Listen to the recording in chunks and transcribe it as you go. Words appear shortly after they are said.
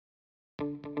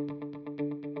Hello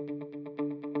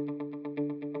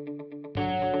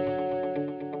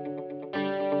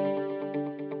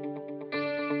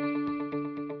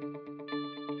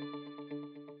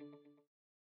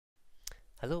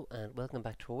and welcome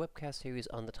back to our webcast series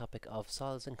on the topic of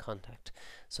solids in contact.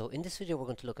 So in this video we're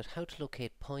going to look at how to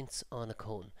locate points on a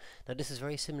cone. Now this is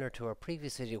very similar to our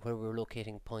previous video where we were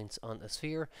locating points on a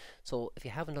sphere, so if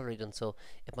you haven't already done so,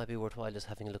 it might be worthwhile just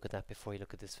having a look at that before you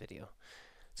look at this video.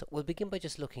 So we'll begin by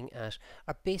just looking at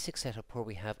our basic setup where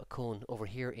we have a cone over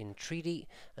here in 3D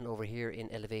and over here in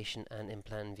elevation and in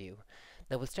plan view.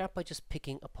 Now we'll start by just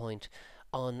picking a point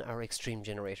on our extreme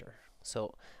generator.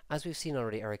 So as we've seen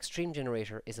already, our extreme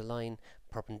generator is a line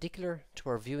perpendicular to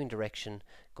our viewing direction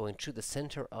going through the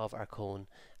center of our cone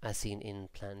as seen in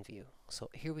plan view. So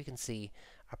here we can see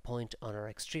our point on our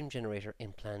extreme generator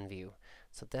in plan view.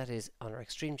 So that is on our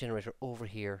extreme generator over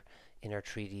here in our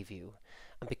 3D view.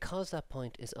 And because that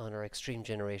point is on our extreme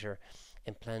generator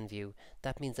in plan view,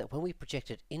 that means that when we project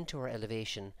it into our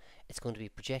elevation, it's going to be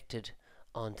projected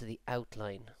onto the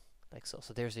outline like so.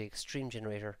 So there's the extreme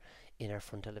generator in our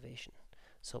front elevation.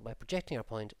 So by projecting our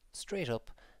point straight up,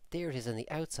 there it is on the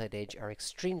outside edge, our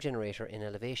extreme generator in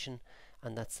elevation,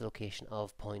 and that's the location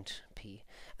of point P.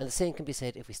 And the same can be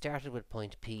said if we started with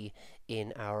point P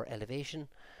in our elevation.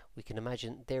 We can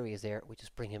imagine there he is there. We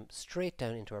just bring him straight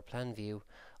down into our plan view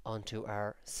onto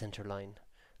our center line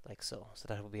like so. So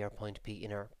that would be our point P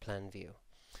in our plan view.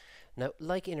 Now,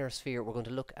 like in our sphere, we're going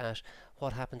to look at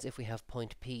what happens if we have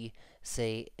point P,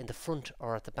 say, in the front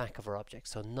or at the back of our object,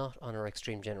 so not on our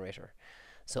extreme generator.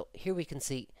 So here we can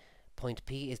see point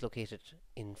P is located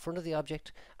in front of the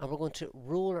object, and we're going to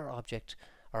roll our object,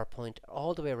 our point,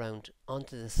 all the way around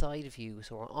onto the side view,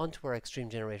 so onto our extreme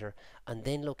generator, and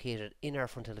then locate it in our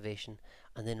front elevation,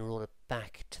 and then roll it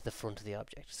back to the front of the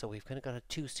object. So we've kind of got a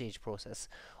two-stage process.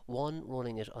 One,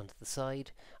 rolling it onto the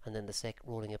side, and then the second,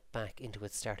 rolling it back into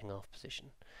its starting off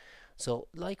position. So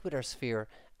like with our sphere,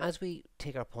 as we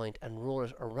take our point and roll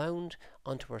it around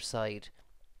onto our side,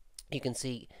 you can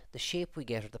see the shape we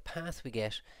get, or the path we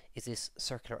get, is this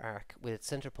circular arc with its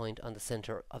center point on the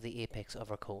center of the apex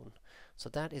of our cone. So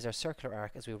that is our circular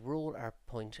arc as we roll our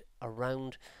point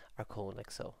around our cone like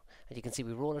so. And you can see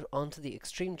we roll it onto the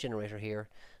extreme generator here.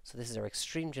 So this is our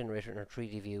extreme generator in our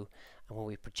 3D view, and when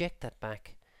we project that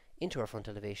back into our front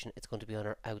elevation, it's going to be on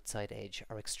our outside edge,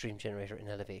 our extreme generator in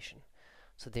elevation.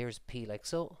 So there's P like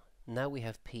so. Now we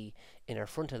have P in our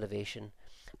front elevation,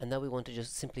 and now we want to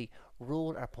just simply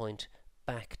roll our point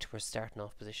back to our starting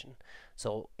off position.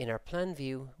 So in our plan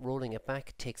view, rolling it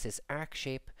back takes this arc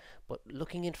shape, but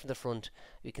looking in from the front,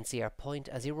 we can see our point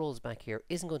as he rolls back here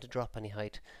isn't going to drop any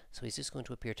height, so he's just going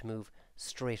to appear to move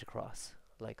straight across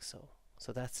like so.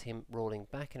 So that's him rolling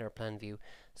back in our plan view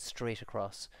straight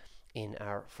across in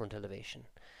our front elevation.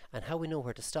 And how we know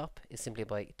where to stop is simply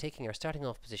by taking our starting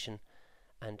off position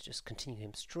and just continue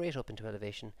him straight up into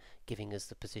elevation, giving us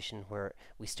the position where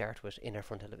we start with in our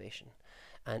front elevation.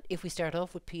 And if we start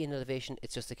off with P in elevation,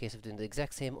 it's just a case of doing the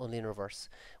exact same, only in reverse.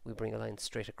 We bring a line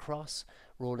straight across,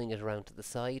 rolling it around to the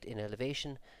side in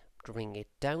elevation, bringing it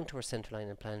down to our center line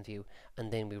in plan view,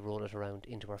 and then we roll it around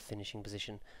into our finishing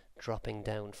position, dropping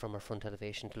down from our front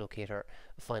elevation to locate our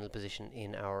final position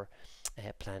in our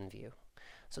plan view.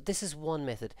 So this is one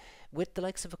method. With the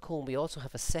likes of a cone, we also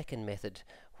have a second method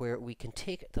where we can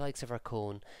take the likes of our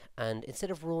cone, and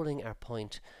instead of rolling our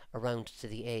point around to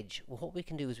the edge, what we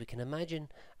can do is we can imagine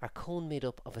our cone made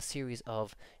up of a series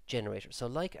of generators. So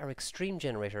like our extreme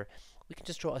generator, we can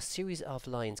just draw a series of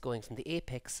lines going from the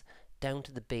apex down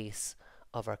to the base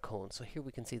of our cone. So here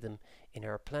we can see them in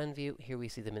our plan view, here we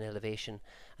see them in elevation,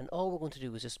 and all we're going to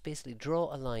do is just basically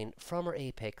draw a line from our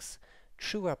apex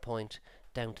through our point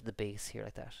down to the base here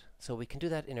like that. So we can do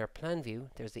that in our plan view.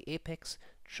 There's the apex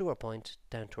through our point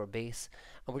down to our base,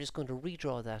 and we're just going to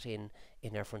redraw that in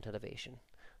our front elevation.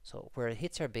 So where it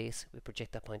hits our base, we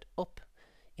project that point up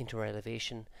into our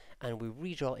elevation, and we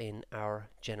redraw in our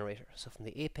generator. So from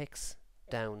the apex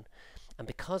down, and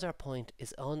because our point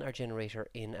is on our generator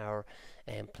in our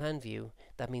plan view,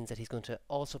 that means that he's going to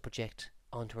also project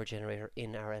onto our generator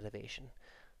in our elevation.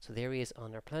 So there he is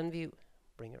on our plan view,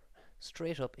 bring her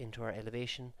straight up into our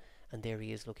elevation, and there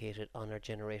he is located on our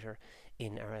generator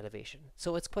in our elevation.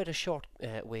 So it's quite a short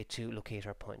way to locate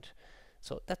our point.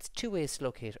 So that's two ways to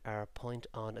locate our point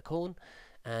on a cone,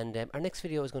 and our next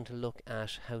video is going to look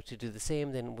at how to do the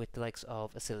same then with the likes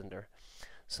of a cylinder.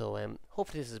 So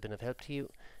hopefully this has been of help to you.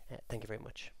 Thank you very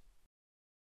much.